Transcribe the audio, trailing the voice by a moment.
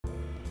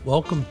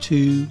Welcome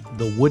to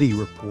the Woody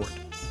Report.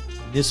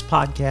 In this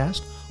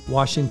podcast,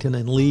 Washington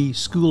and Lee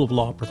School of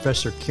Law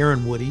professor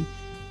Karen Woody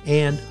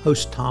and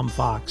host Tom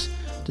Fox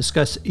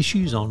discuss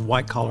issues on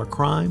white-collar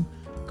crime,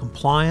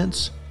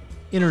 compliance,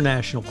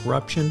 international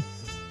corruption,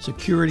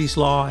 securities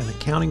law and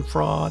accounting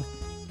fraud,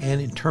 and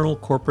internal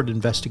corporate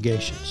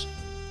investigations.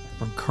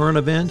 From current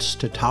events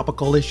to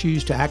topical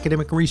issues to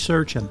academic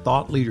research and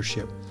thought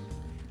leadership,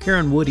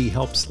 Karen Woody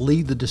helps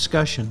lead the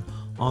discussion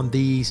on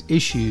these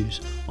issues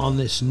on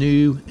this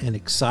new and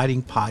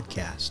exciting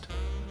podcast.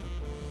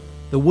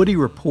 The Woody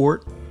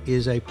Report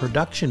is a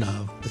production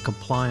of the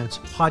Compliance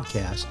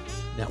Podcast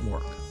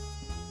Network.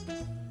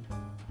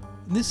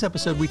 In this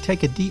episode, we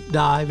take a deep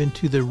dive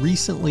into the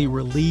recently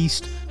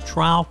released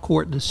trial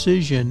court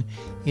decision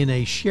in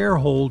a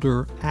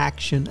shareholder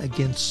action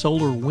against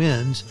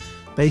SolarWinds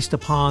based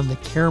upon the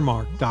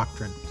Caremark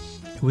doctrine.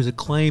 It was a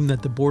claim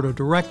that the board of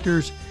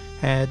directors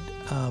had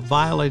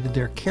violated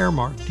their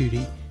Caremark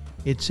duty.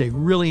 It's a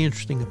really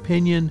interesting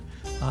opinion.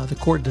 The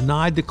court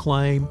denied the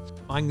claim,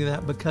 finding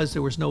that because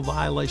there was no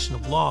violation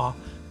of law,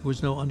 there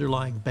was no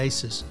underlying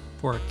basis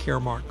for a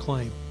Caremark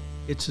claim.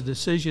 It's a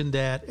decision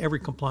that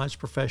every compliance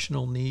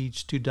professional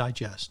needs to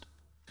digest.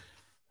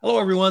 Hello,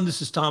 everyone.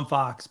 This is Tom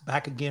Fox,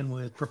 back again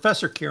with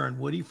Professor Karen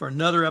Woody for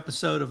another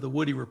episode of the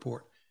Woody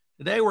Report.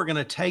 Today, we're going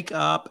to take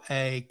up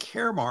a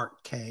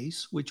Caremark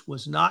case, which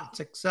was not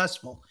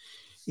successful.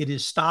 It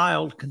is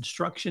styled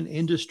Construction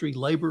Industry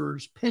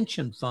Laborers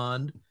Pension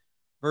Fund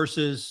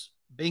versus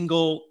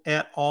Bingle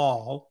et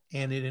al.,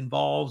 and it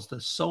involves the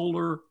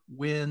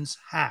SolarWinds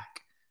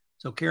hack.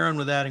 So, Karen,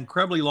 with that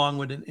incredibly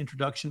long-winded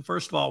introduction,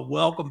 first of all,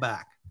 welcome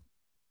back.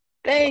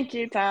 Thank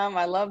you, Tom.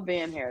 I love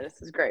being here.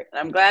 This is great.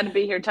 I'm glad to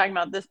be here talking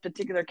about this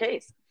particular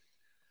case.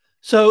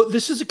 So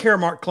this is a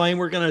Caremark claim.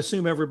 We're going to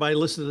assume everybody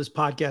listening to this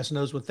podcast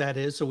knows what that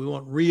is, so we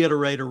won't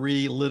reiterate or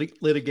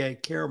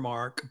relitigate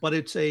Caremark, but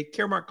it's a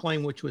Caremark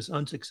claim which was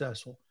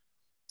unsuccessful.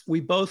 We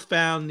both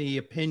found the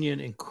opinion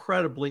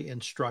incredibly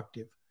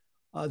instructive.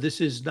 This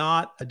is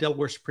not a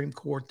Delaware Supreme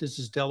Court. This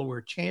is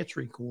Delaware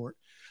Chancery Court,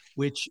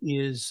 which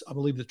is, I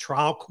believe, the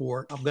trial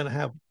court. I'm going to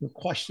have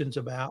questions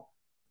about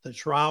the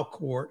trial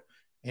court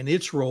and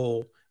its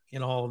role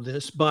in all of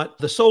this. But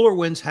the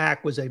SolarWinds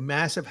hack was a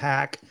massive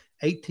hack.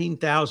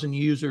 18,000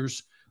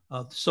 users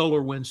of the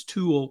SolarWinds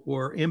tool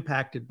were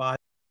impacted by it.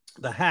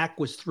 The hack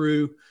was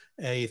through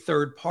a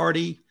third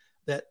party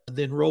that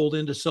then rolled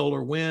into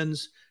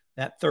SolarWinds.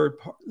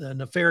 The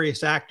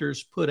nefarious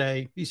actors put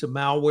a piece of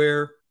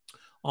malware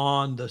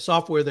on the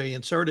software they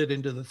inserted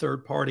into the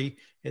third party.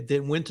 It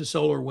then went to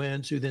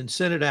SolarWinds, who then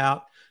sent it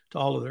out to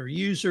all of their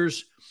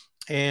users.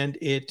 And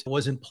it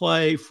was in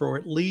play for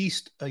at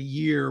least a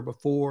year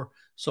before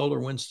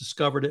SolarWinds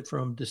discovered it,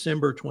 from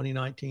December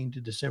 2019 to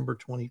December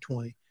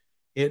 2020.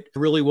 It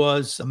really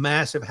was a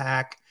massive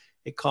hack.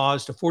 It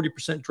caused a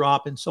 40%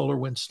 drop in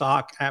SolarWinds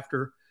stock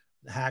after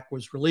the hack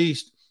was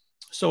released.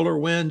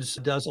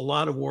 SolarWinds does a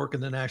lot of work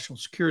in the national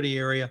security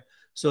area,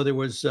 so there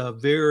was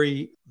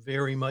very,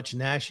 very much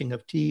gnashing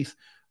of teeth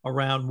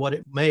around what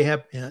it may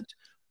have meant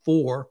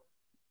for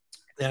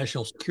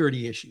national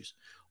security issues.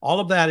 All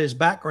of that is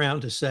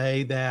background to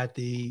say that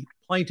the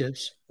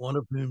plaintiffs, one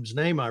of whom's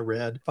name I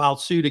read, filed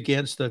suit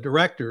against the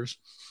directors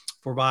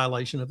for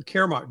violation of the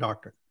Caremark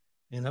doctrine.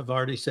 And I've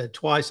already said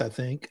twice, I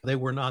think, they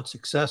were not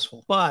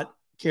successful. But,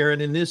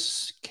 Karen, in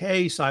this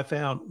case, I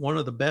found one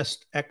of the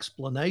best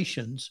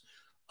explanations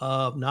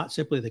of not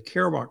simply the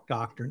Caremark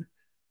doctrine,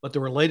 but the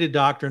related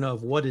doctrine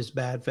of what is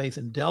bad faith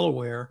in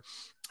Delaware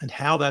and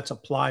how that's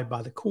applied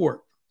by the court.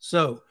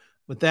 So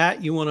with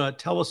that, you want to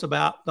tell us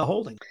about the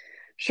holding?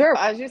 Sure.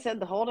 As you said,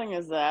 the holding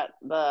is that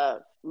the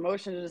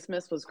motion to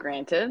dismiss was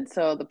granted.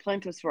 So the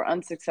plaintiffs were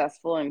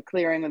unsuccessful in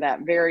clearing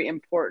that very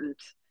important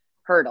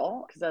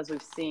hurdle, because as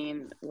we've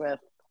seen with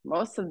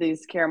most of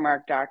these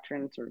Caremark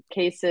doctrine sort of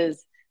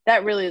cases,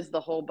 that really is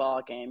the whole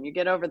ball game. You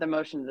get over the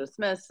motion to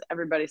dismiss,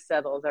 everybody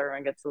settles,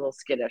 everyone gets a little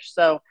skittish.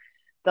 So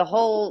the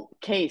whole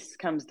case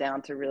comes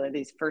down to really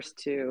these first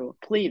two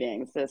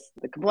pleadings,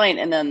 the complaint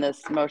and then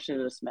this motion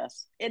to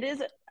dismiss. It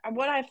is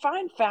what I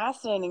find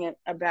fascinating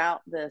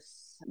about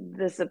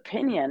this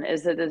opinion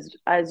is it is,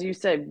 as you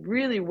said,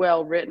 really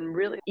well written,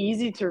 really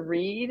easy to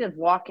read, of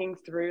walking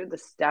through the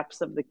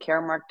steps of the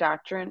Caremark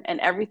doctrine and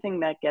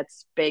everything that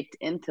gets baked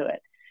into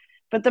it.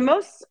 But the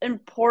most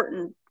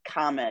important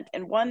comment,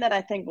 and one that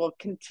I think will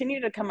continue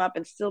to come up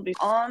and still be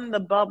on the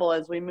bubble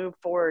as we move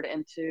forward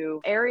into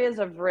areas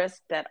of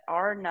risk that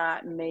are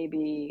not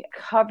maybe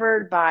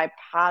covered by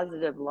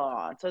positive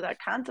law. So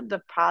that concept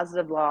of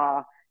positive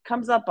law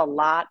comes up a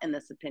lot in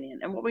this opinion.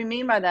 And what we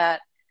mean by that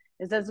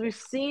is, as we've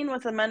seen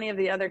with many of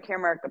the other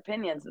Caremark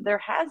opinions, there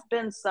has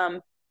been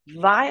some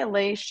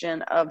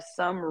violation of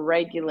some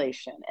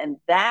regulation, and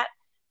that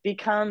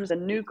becomes the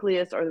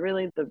nucleus, or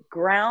really the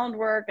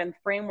groundwork and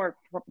framework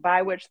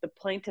by which the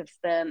plaintiffs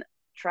then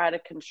try to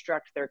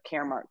construct their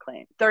Caremark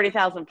claim.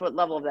 30,000 foot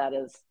level of that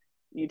is,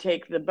 you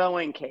take the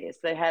Boeing case.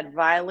 They had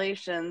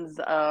violations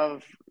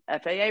of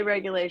FAA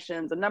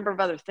regulations, a number of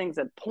other things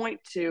that point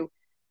to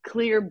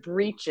clear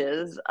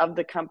breaches of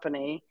the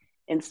company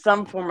in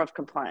some form of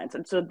compliance.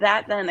 And so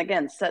that then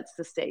again sets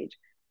the stage.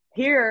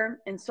 Here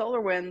in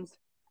SolarWinds,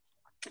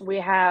 we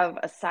have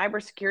a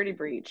cybersecurity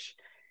breach,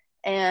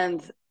 and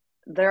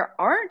there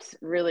aren't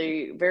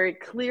really very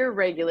clear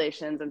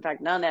regulations, in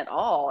fact, none at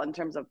all, in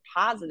terms of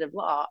positive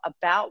law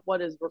about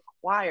what is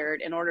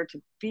required in order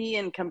to be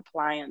in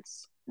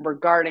compliance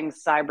regarding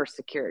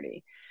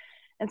cybersecurity.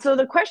 And so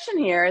the question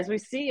here, as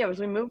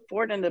we move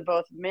forward into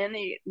both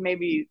many,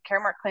 maybe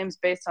Caremark claims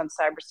based on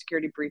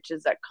cybersecurity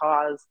breaches that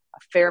cause a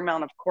fair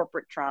amount of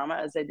corporate trauma,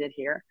 as they did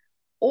here,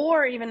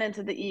 or even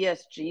into the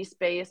ESG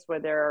space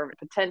where there are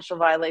potential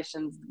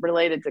violations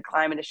related to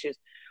climate issues,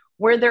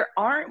 where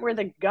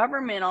the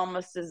government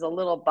almost is a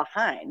little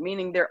behind,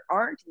 meaning there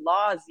aren't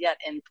laws yet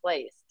in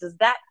place. Does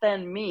that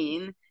then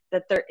mean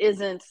that there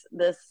isn't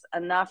this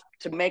enough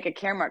to make a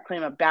Caremark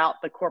claim about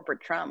the corporate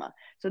trauma?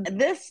 So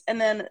this,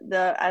 and then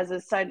as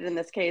is cited in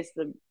this case,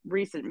 the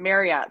recent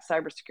Marriott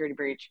cybersecurity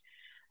breach,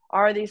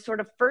 are these sort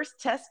of first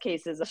test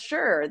cases.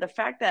 Sure, the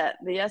fact that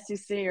the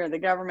SEC or the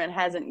government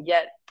hasn't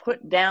yet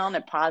put down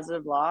a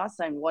positive law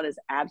saying what is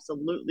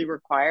absolutely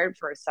required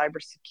for a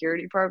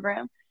cybersecurity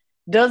program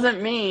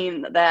doesn't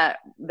mean that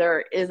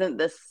there isn't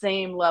the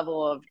same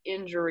level of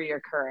injury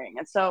occurring.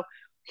 And so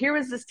here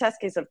was this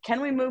test case of, can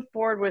we move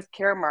forward with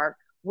Caremark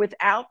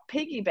without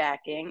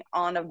piggybacking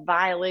on a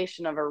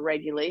violation of a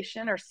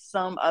regulation or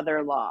some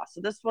other law?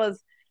 So this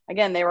was,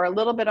 again, they were a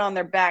little bit on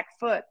their back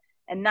foot,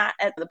 and not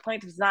at the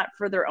plaintiffs, not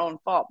for their own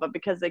fault, but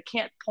because they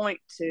can't point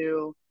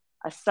to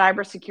a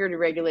cybersecurity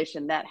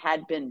regulation that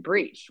had been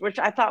breached, which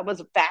I thought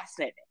was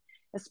fascinating,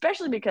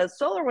 especially because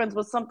SolarWinds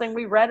was something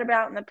we read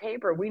about in the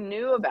paper. We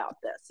knew about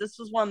this. This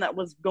was one that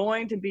was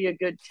going to be a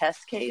good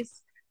test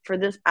case for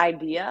this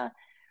idea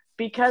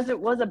because it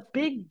was a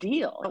big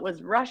deal. It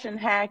was Russian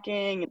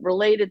hacking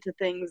related to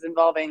things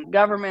involving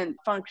government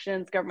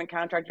functions, government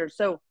contractors.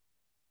 So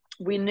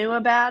we knew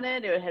about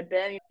it. It had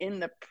been in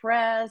the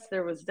press.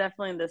 There was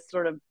definitely this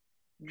sort of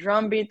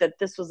drumbeat that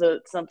this was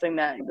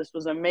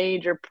a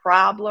major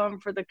problem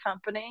for the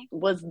company.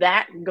 Was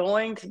that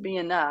going to be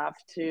enough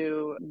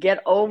to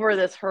get over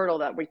this hurdle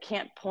that we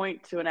can't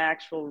point to an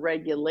actual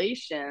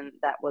regulation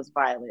that was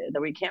violated,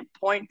 that we can't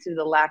point to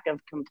the lack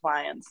of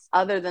compliance,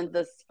 other than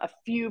a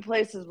few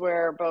places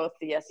where both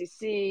the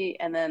SEC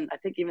and then I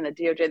think even the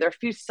DOJ, there are a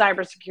few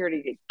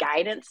cybersecurity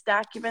guidance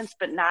documents,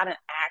 but not an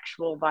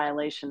actual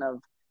violation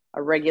of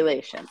a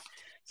regulation.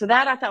 So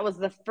that I thought was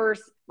the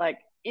first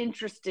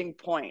interesting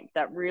point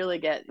that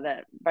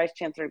Vice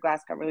Chancellor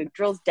Glasgow really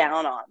drills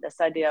down on, this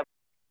idea of,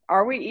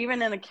 are we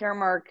even in a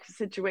Caremark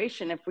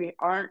situation if we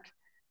aren't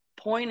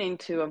pointing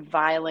to a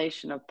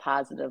violation of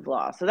positive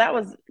law? So that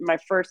was my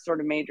first sort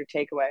of major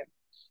takeaway.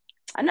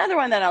 Another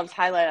one that I'll just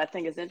highlight I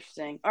think is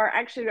interesting, or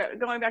actually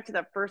going back to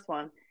that first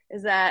one,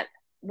 is that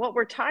what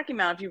we're talking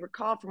about, if you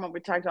recall from what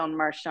we talked on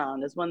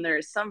Marchand, is when there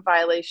is some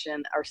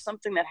violation or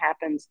something that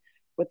happens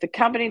with the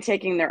company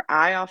taking their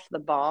eye off the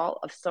ball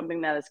of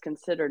something that is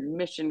considered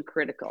mission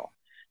critical.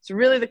 So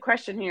really the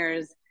question here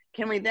is,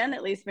 can we then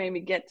at least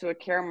maybe get to a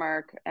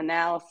Caremark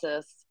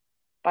analysis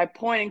by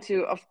pointing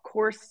to, of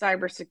course,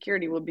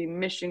 cybersecurity will be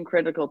mission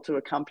critical to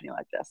a company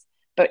like this.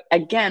 But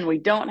again, we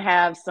don't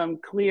have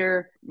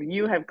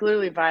you have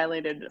clearly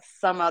violated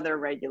some other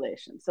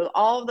regulation. So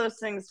all of those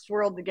things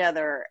swirled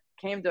together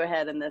came to a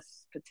head in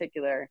this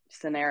particular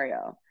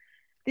scenario.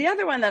 The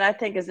other one that I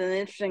think is an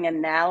interesting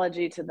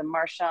analogy to the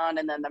Marchand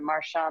and then the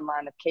Marchand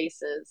line of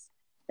cases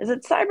is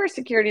that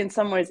cybersecurity in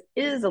some ways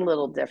is a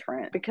little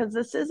different because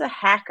this is a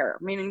hacker,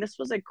 meaning this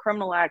was a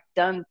criminal act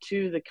done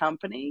to the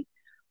company,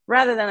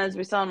 rather than, as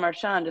we saw in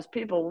Marchand, just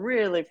people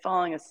really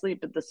falling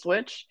asleep at the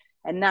switch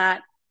and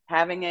not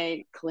having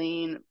a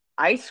clean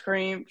ice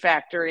cream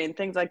factory and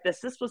things like this.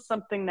 This was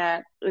something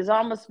that is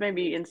almost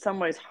maybe in some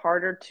ways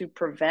harder to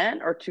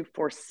prevent or to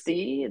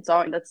foresee.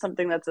 That's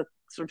something that's a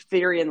sort of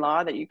theory in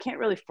law, that you can't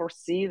really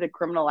foresee the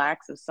criminal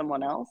acts of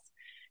someone else.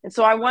 And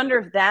so I wonder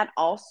if that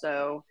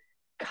also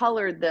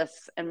colored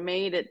this and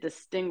made it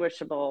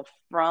distinguishable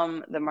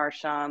from the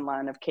Marchand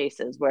line of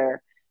cases,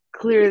 where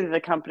clearly the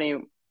company,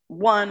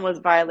 one, was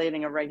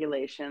violating a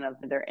regulation of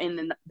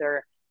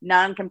they're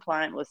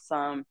non-compliant with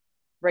some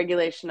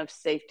regulation of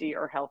safety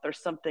or health or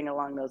something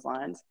along those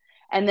lines.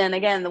 And then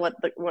again,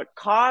 what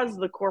caused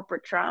the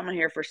corporate trauma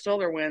here for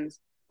SolarWinds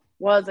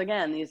was,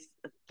 again, these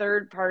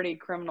third-party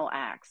criminal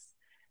acts.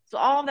 So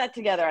all of that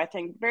together, I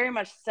think, very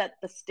much set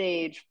the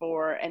stage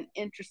for an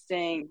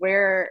interesting,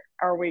 where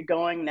are we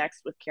going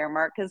next with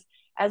Caremark? Because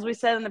as we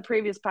said in the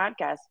previous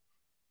podcast,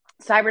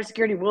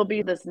 cybersecurity will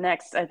be this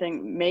next, I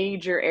think,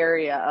 major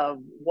area of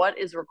what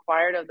is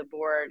required of the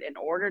board in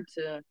order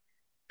to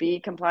be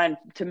compliant,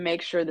 to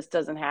make sure this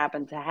doesn't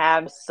happen, to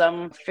have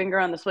some finger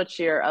on the switch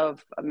here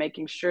of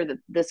making sure that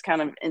this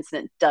kind of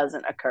incident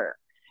doesn't occur.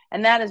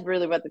 And that is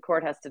really what the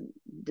court has to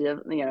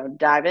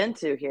dive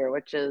into here,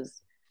 which is,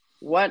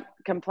 what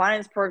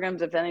compliance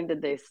programs, if any,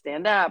 did they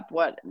stand up?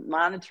 What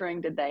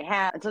monitoring did they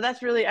have? And so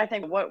that's really, I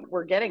think, what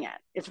we're getting at.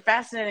 It's a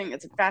fascinating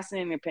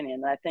opinion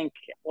that I think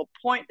will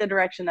point the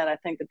direction that I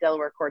think the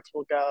Delaware courts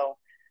will go,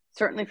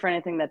 certainly for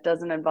anything that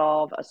doesn't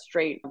involve a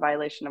straight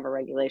violation of a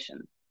regulation.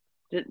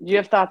 Do you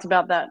have thoughts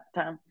about that,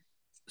 Tom?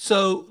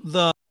 So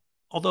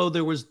although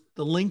there was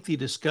the lengthy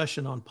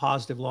discussion on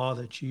positive law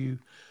that you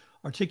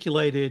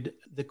articulated,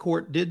 the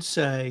court did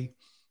say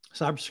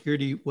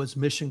cybersecurity was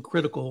mission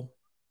critical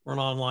for an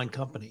online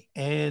company.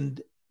 And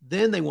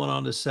then they went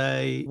on to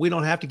say, we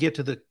don't have to get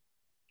to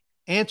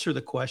answer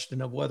the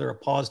question of whether a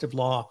positive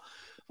law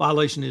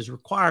violation is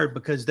required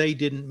because they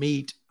didn't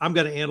meet. I'm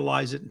going to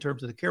analyze it in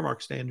terms of the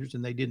Caremark standards,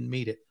 and they didn't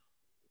meet it.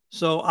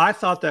 So I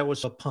thought that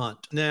was a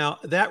punt. Now,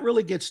 that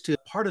really gets to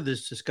part of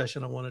this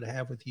discussion I wanted to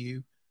have with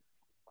you,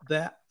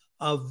 that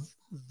of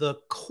the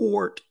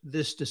court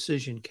this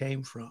decision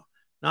came from,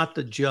 not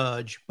the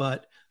judge,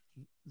 but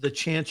the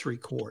Chancery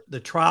Court, the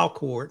trial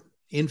court,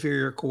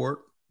 inferior court,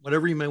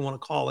 whatever you may want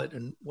to call it,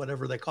 and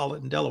whatever they call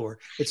it in Delaware.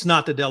 It's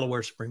not the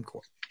Delaware Supreme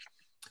Court.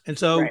 And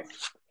so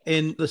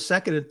in the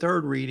second and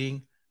third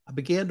reading, I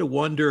began to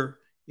wonder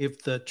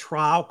if the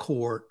trial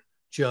court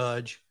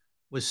judge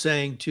was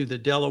saying to the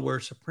Delaware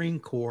Supreme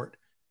Court,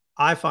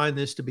 I find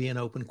this to be an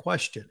open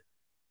question.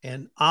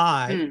 And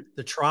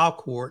the trial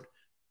court,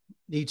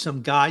 need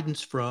some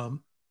guidance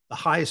from the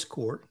highest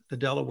court, the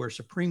Delaware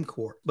Supreme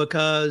Court,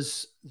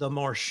 because the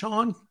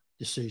Marchand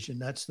decision,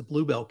 that's the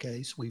Bluebell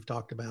case we've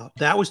talked about,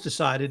 that was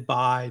decided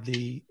by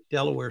the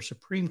Delaware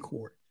Supreme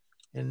Court.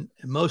 And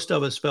most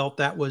of us felt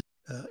that was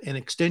an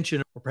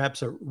extension or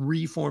perhaps a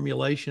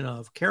reformulation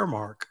of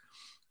Caremark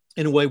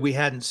in a way we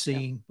hadn't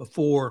seen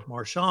before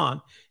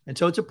Marchand. And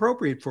so it's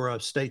appropriate for a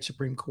state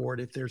Supreme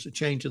Court, if there's a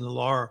change in the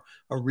law or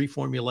a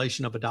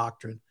reformulation of a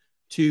doctrine,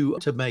 to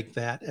make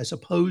that, as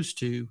opposed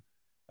to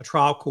a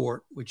trial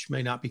court, which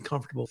may not be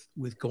comfortable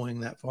with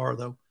going that far,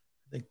 though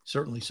I think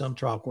certainly some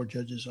trial court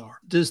judges are.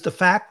 Does the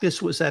fact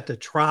this was at the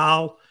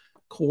trial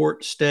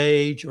court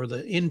stage or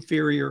the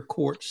inferior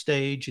court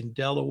stage in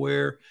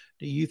Delaware,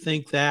 do you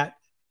think that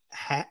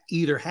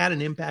either had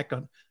an impact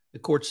on the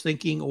court's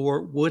thinking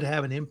or would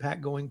have an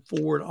impact going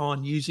forward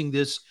on using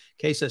this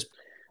case as?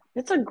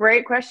 It's a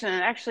great question.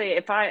 And actually,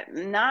 if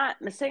I'm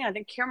not mistaken, I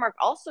think Caremark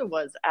also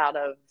was out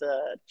of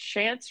the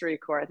Chancery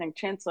Court. I think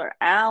Chancellor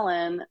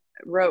Allen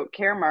wrote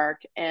Caremark,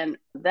 and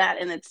that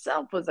in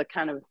itself was a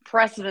kind of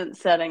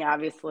precedent-setting,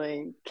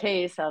 obviously,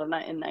 case out of in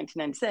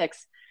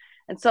 1996.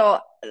 And so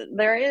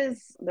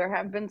there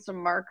have been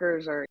some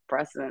markers or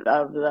precedent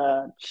of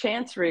the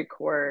Chancery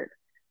Court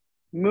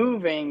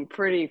moving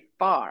pretty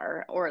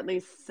far, or at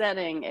least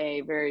setting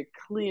a very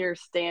clear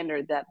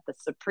standard that the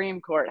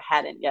Supreme Court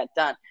hadn't yet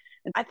done.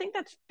 And I think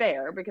that's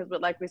fair because,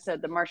 like we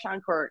said, the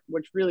Marchand Court,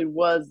 which really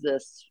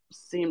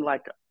seemed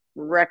like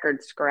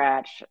record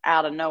scratch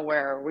out of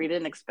nowhere. We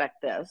didn't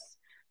expect this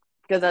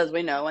because, as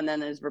we know, and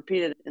then is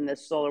repeated in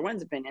this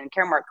SolarWinds opinion,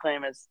 Caremark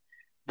claim is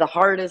the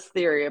hardest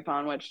theory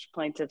upon which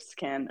plaintiffs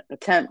can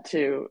attempt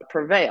to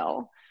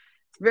prevail.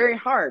 It's very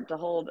hard to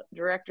hold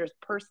directors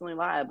personally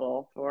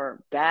liable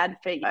for bad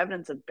faith,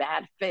 evidence of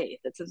bad faith.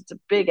 It's a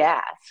big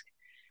ask.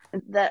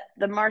 And that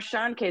the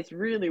Marchand case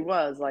really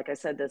was, like I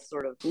said, this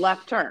sort of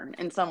left turn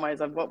in some ways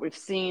of what we've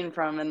seen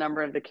from a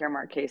number of the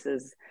Caremark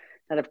cases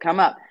that have come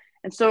up.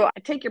 And so I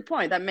take your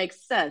point. That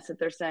makes sense if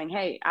they're saying,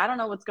 hey, I don't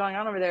know what's going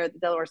on over there at the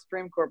Delaware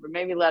Supreme Court, but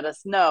maybe let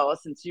us know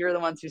since you're the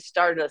ones who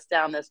started us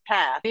down this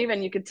path.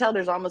 Even you could tell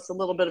there's almost a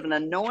little bit of an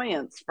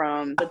annoyance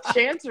from the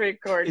Chancery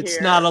Court here.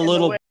 It's not a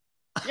little.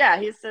 Yeah,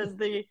 he says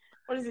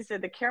what does he say?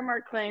 The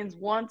Caremark claims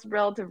once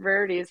relative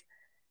rarities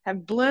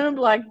have bloomed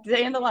like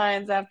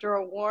dandelions after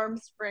a warm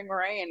spring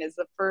rain is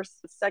the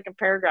second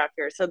paragraph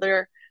here. So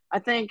they're, I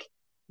think,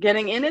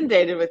 getting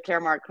inundated with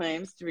Caremark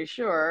claims, to be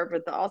sure,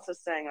 but they're also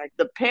saying, like,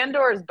 the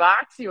Pandora's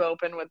box you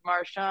open with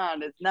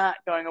Marchand is not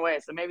going away.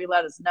 So maybe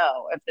let us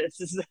know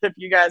if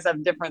you guys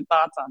have different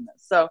thoughts on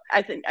this. So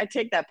I think I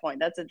take that point.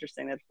 That's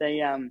interesting that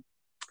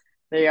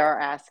they are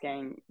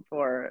asking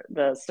for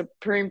the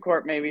Supreme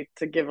Court maybe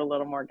to give a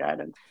little more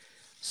guidance.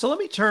 So let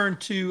me turn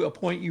to a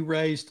point you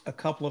raised a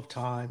couple of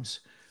times,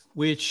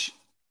 which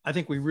I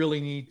think we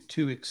really need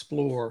to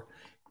explore,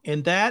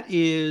 and that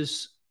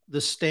is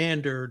the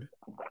standard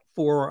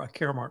for a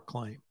Caremark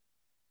claim.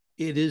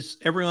 It is,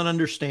 everyone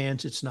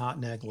understands it's not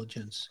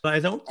negligence. But I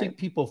don't think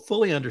people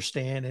fully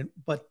understand it,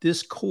 but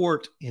this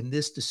court in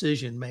this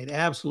decision made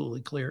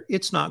absolutely clear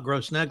it's not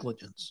gross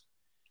negligence.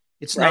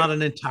 It's not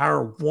an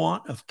entire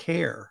want of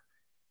care.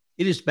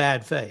 It is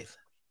bad faith.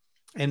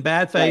 And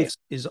bad faith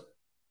is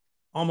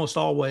almost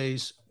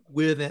always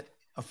with an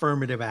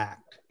affirmative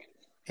act.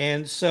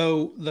 And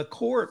so the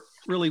court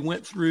really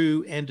went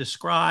through and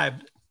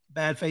described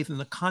bad faith in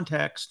the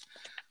context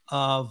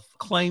of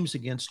claims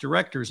against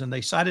directors. And they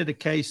cited a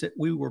case that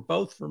we were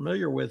both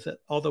familiar with,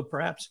 although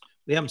perhaps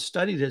we haven't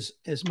studied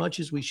as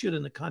much as we should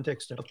in the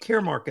context of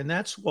Caremark, and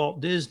that's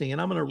Walt Disney. And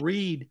I'm going to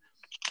read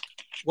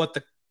what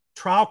the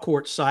trial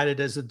court cited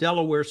as the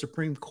Delaware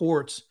Supreme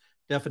Court's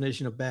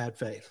definition of bad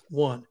faith.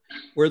 1,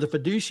 where the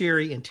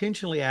fiduciary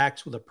intentionally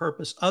acts with a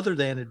purpose other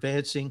than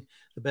advancing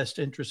the best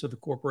interests of the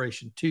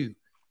corporation. 2,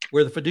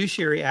 where the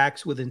fiduciary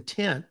acts with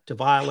intent to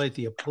violate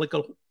the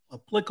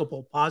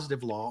applicable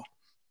positive law.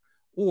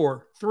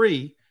 Or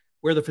 3,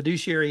 where the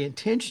fiduciary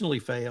intentionally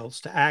fails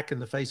to act in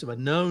the face of a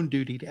known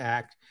duty to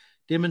act,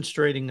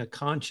 demonstrating a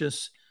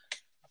conscious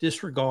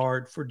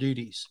disregard for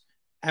duties.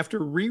 After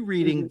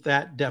rereading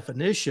that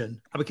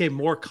definition, I became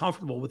more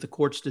comfortable with the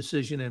court's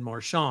decision in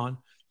Marchand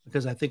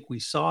because I think we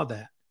saw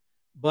that.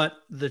 But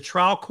the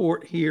trial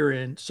court here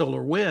in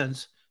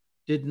SolarWinds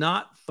did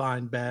not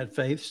find bad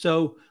faith.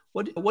 So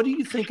what do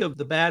you think of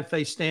the bad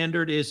faith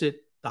standard? Is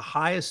it the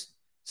highest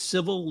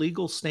civil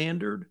legal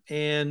standard?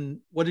 And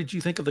what did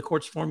you think of the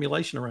court's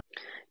formulation around it?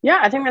 Yeah,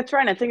 I think that's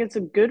right. I think it's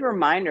a good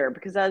reminder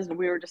because as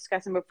we were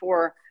discussing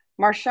before,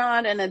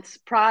 Marchand and its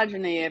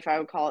progeny, if I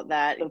would call it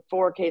that, the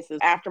 4 cases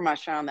after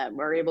Marchand that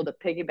were able to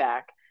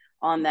piggyback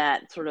on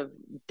that sort of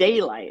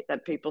daylight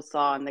that people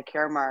saw in the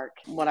Caremark,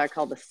 what I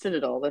call the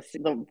citadel,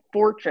 the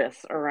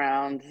fortress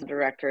around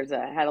directors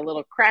that had a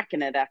little crack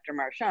in it after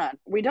Marchand.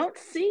 We don't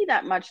see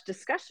that much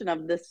discussion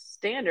of this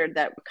standard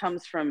that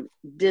comes from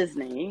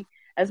Disney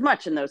as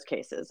much in those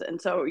cases. And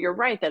so you're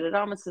right that it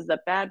almost is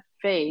that bad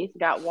faith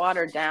got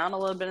watered down a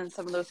little bit in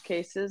some of those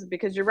cases,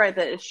 because you're right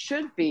that it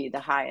should be the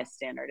highest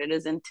standard. It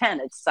is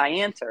intent. It's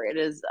scienter. It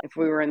is, if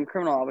we were in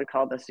criminal, I would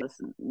call this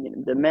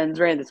the mens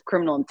rea, this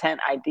criminal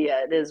intent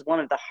idea. It is one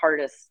of the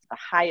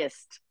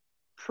highest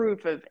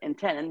proof of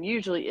intent, and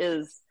usually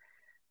is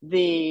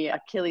the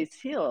Achilles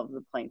heel of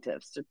the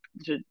plaintiffs.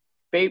 To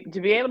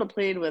be able to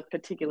plead with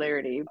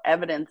particularity,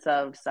 evidence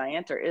of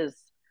scienter is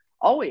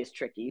always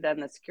tricky. Then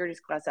the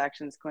securities class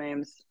actions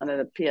claims under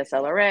the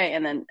PSLRA,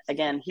 and then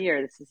again here,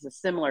 this is a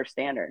similar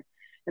standard.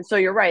 And so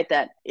you're right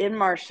that in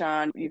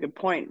Marchand, you could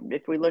point,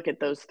 if we look at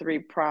those 3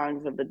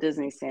 prongs of the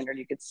Disney standard,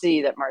 you could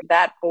see that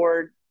that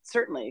board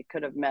certainly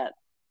could have met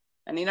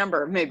any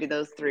number of maybe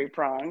those 3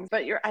 prongs.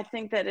 But I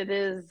think that it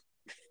is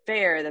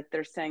fair that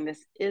they're saying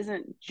this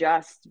isn't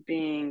just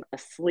being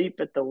asleep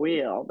at the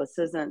wheel. This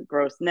isn't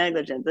gross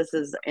negligence. This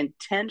is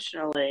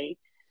intentionally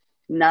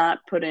not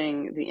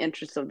putting the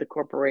interests of the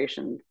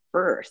corporation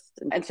first.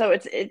 And so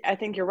I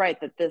think you're right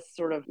that this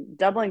sort of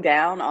doubling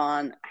down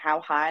on how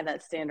high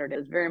that standard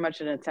is very much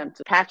an attempt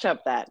to patch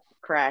up that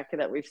crack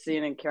that we've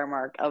seen in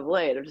Caremark of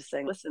late, of just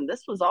saying, listen,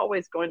 this was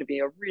always going to be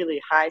a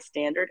really high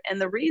standard.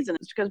 And the reason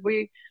is because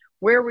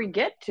where we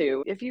get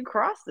to, if you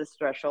cross this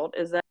threshold,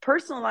 is that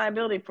personal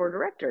liability for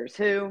directors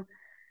who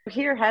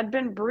here had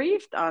been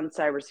briefed on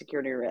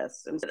cybersecurity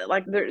risks, and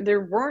like they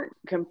weren't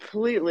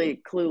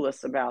completely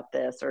clueless about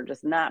this, or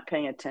just not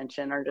paying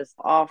attention, or just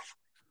off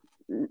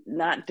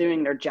not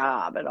doing their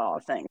job at all.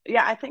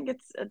 I think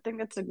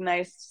it's a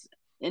nice,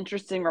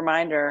 interesting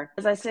reminder.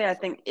 As I say, I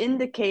think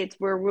indicates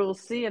where we'll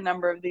see a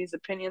number of these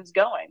opinions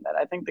going, that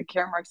I think the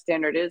Caremark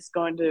standard is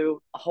going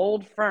to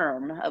hold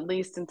firm, at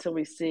least until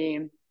we see,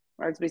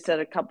 or as we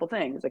said, a couple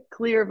things: a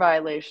clear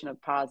violation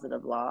of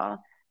positive law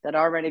that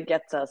already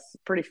gets us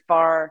pretty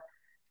far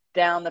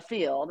down the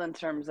field in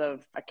terms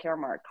of a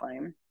Caremark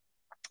claim.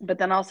 But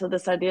then also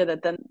this idea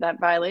that then that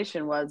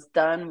violation was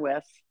done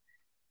with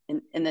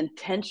an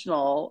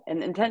intentional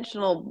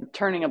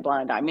turning a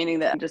blind eye, meaning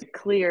that just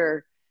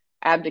clear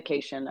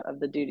abdication of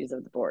the duties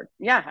of the board.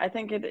 Yeah, I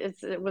think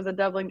it was a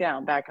doubling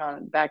down back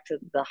to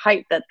the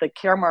height that the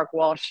Caremark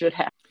wall should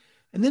have.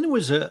 And then it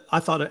was I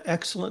thought, an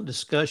excellent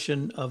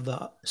discussion of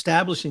the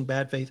establishing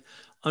bad faith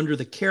under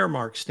the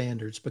Caremark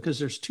standards, because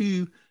there's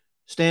 2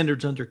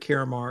 standards under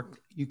Caremark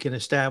you can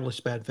establish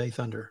bad faith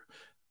under.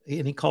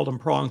 And he called them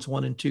prongs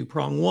 1 and 2.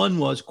 Prong 1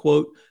 was,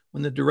 quote,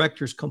 when the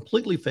directors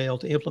completely fail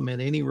to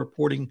implement any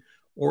reporting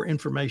or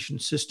information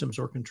systems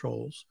or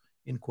controls,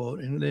 end quote.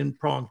 And then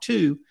prong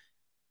 2,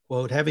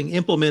 quote, having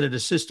implemented a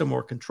system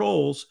or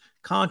controls,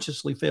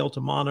 consciously fail to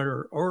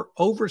monitor or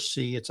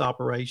oversee its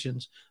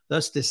operations,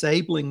 thus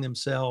disabling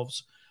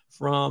themselves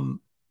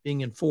from being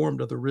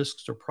informed of the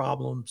risks or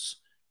problems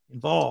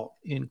involved,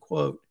 end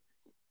quote.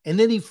 And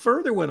then he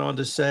further went on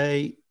to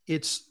say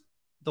it's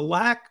the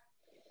lack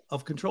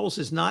of controls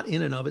is not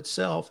in and of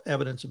itself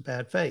evidence of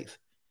bad faith.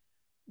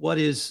 What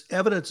is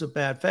evidence of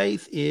bad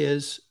faith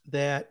is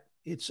that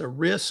it's a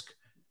risk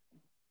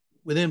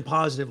within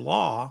positive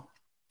law,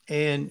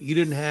 and you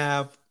didn't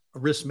have a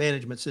risk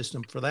management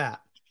system for that.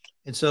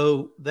 And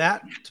so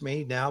that, to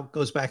me, now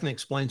goes back and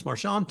explains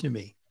Marchand to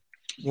me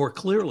more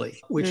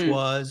clearly, which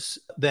was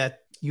that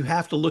you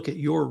have to look at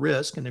your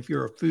risk. And if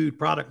you're a food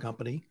product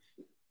company,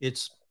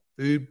 it's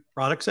food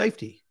product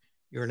safety.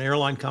 You're an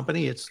airline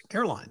company, it's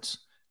airlines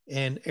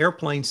and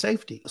airplane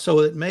safety. So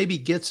it maybe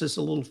gets us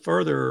a little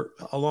further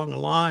along the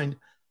line,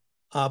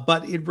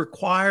 but it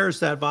requires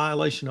that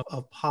violation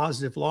of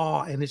positive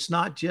law. And it's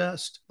not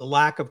just the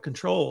lack of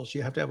controls.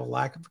 You have to have a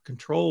lack of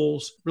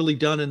controls really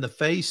done in the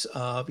face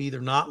of either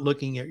not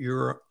looking at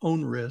your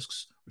own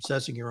risks,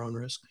 assessing your own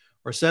risk,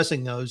 or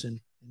assessing those and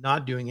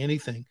not doing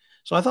anything.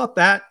 So I thought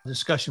that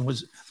discussion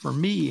was, for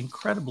me,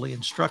 incredibly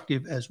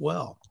instructive as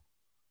well.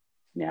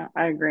 Yeah,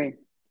 I agree.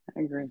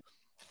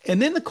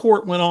 And then the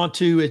court went on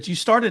to, as you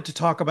started to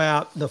talk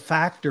about the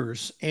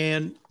factors,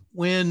 and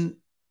when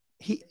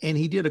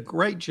he did a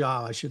great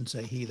job, I shouldn't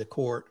say he, the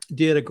court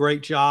did a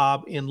great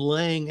job in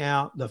laying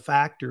out the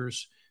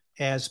factors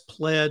as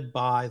pled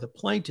by the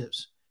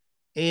plaintiffs.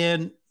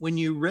 And when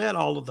you read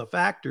all of the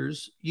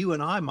factors, you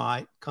and I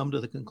might come to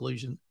the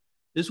conclusion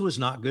this was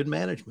not good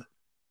management.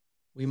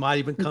 We might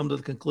even come to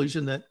the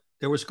conclusion that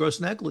there was gross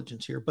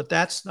negligence here, but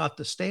that's not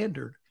the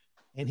standard.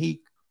 And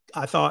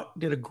I thought,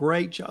 did a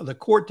great job. The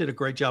court did a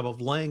great job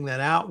of laying that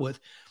out with,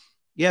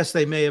 yes,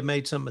 they may have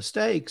made some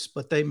mistakes,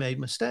 but they made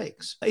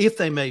mistakes. If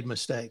they made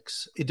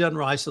mistakes, it doesn't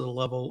rise to the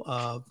level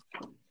of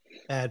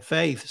bad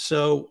faith.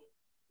 So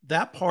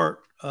that part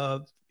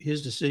of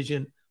his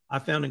decision I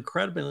found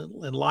incredibly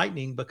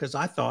enlightening, because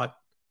I thought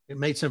it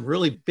made some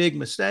really big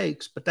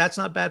mistakes, but that's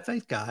not bad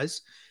faith,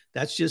 guys.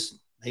 That's just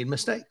made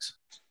mistakes.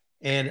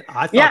 And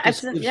I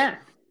thought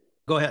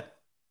Go ahead.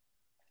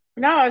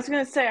 No, I was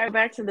going to say,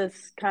 back to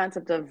this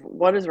concept of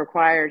what is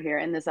required here,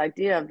 and this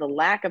idea of the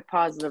lack of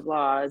positive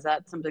law. Is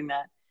that something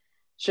that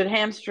should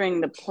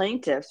hamstring the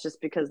plaintiffs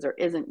just because there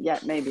isn't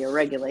yet maybe a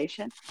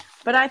regulation?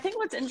 But I think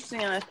what's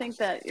interesting, and I think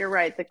that you're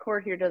right, the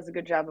court here does a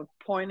good job of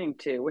pointing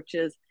to, which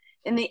is,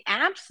 in the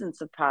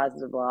absence of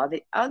positive law,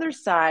 the other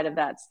side of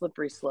that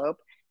slippery slope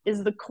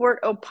is the court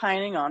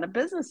opining on a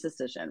business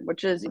decision,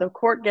 which is the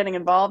court getting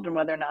involved in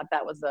whether or not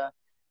that was a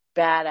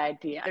bad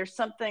idea. There's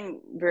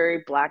something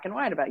very black and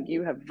white about,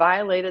 you have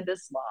violated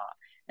this law.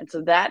 And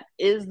so that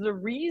is the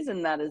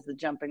reason, that is the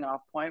jumping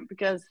off point,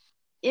 because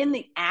in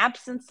the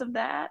absence of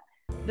that,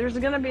 there's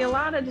going to be a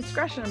lot of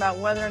discretion about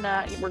whether or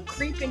not we're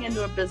creeping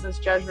into a business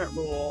judgment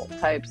rule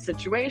type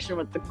situation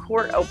with the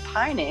court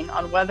opining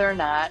on whether or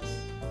not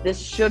this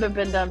should have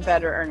been done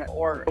better,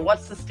 or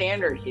what's the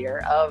standard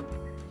here of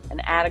an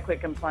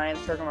adequate compliance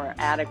program or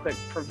adequate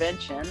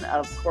prevention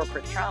of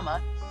corporate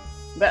trauma.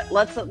 But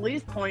let's at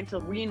least point to,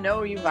 we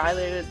know you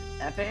violated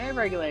FAA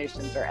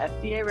regulations or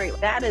FDA regulations.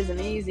 That is an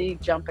easy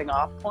jumping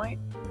off point.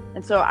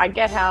 And so I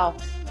get how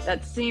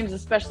that seems,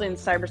 especially in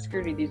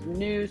cybersecurity, these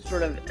new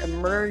sort of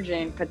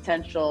emerging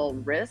potential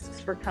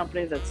risks for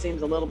companies, that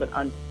seems a little bit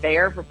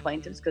unfair for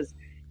plaintiffs, because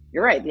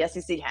you're right, the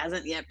SEC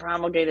hasn't yet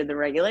promulgated the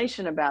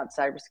regulation about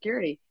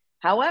cybersecurity.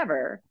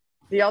 However,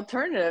 the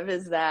alternative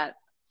is that,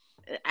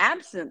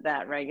 absent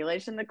that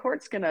regulation, the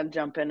court's going to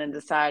jump in and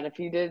decide if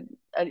you did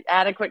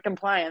adequate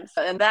compliance.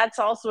 And that's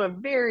also a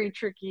very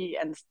tricky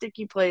and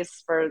sticky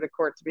place for the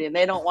court to be, and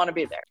they don't want to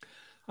be there.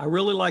 I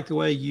really like the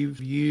way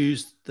you've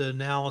used the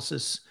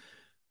analysis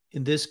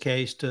in this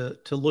case to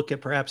look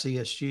at perhaps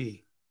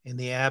ESG in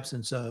the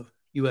absence of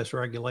U.S.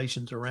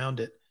 regulations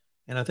around it.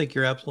 And I think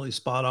you're absolutely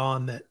spot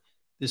on that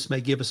this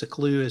may give us a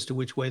clue as to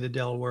which way the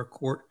Delaware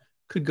court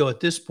could go at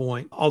this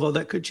point, although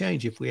that could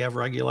change if we have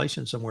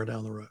regulation somewhere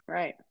down the road.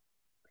 Right.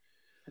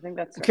 I think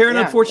that's right. Karen,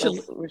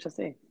 unfortunately, we shall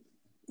see.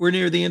 We're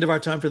near the end of our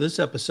time for this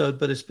episode,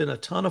 but it's been a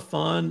ton of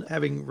fun.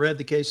 Having read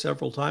the case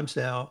several times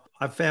now,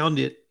 I found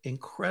it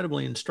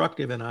incredibly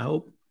instructive, and I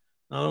hope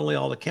not only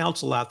all the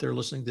counsel out there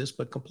listening to this,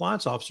 but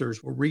compliance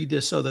officers will read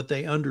this so that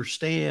they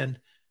understand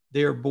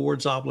their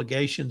board's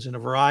obligations in a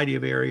variety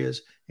of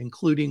areas,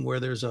 including where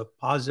there's a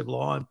positive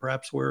law and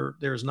perhaps where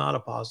there's not a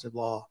positive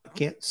law.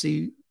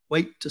 I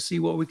wait to see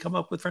what we come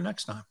up with for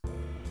next time.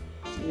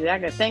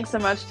 Exactly. Thanks so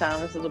much, Tom.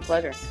 This was a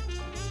pleasure.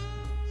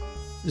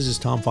 This is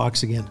Tom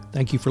Fox again.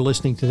 Thank you for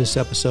listening to this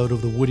episode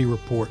of the Woody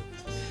Report.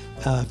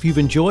 If you've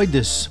enjoyed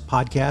this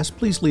podcast,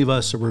 please leave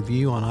us a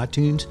review on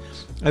iTunes.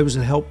 It was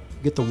to help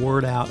get the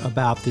word out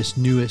about this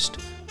newest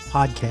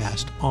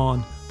podcast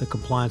on the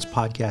Compliance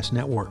Podcast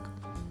Network.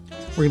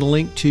 We're going to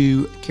link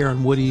to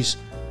Karen Woody's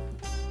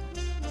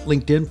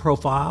LinkedIn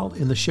profile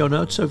in the show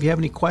notes. So if you have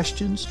any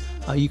questions,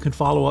 you can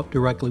follow up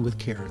directly with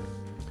Karen.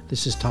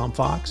 This is Tom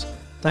Fox.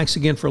 Thanks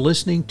again for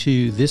listening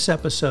to this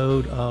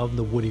episode of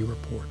the Woody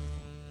Report.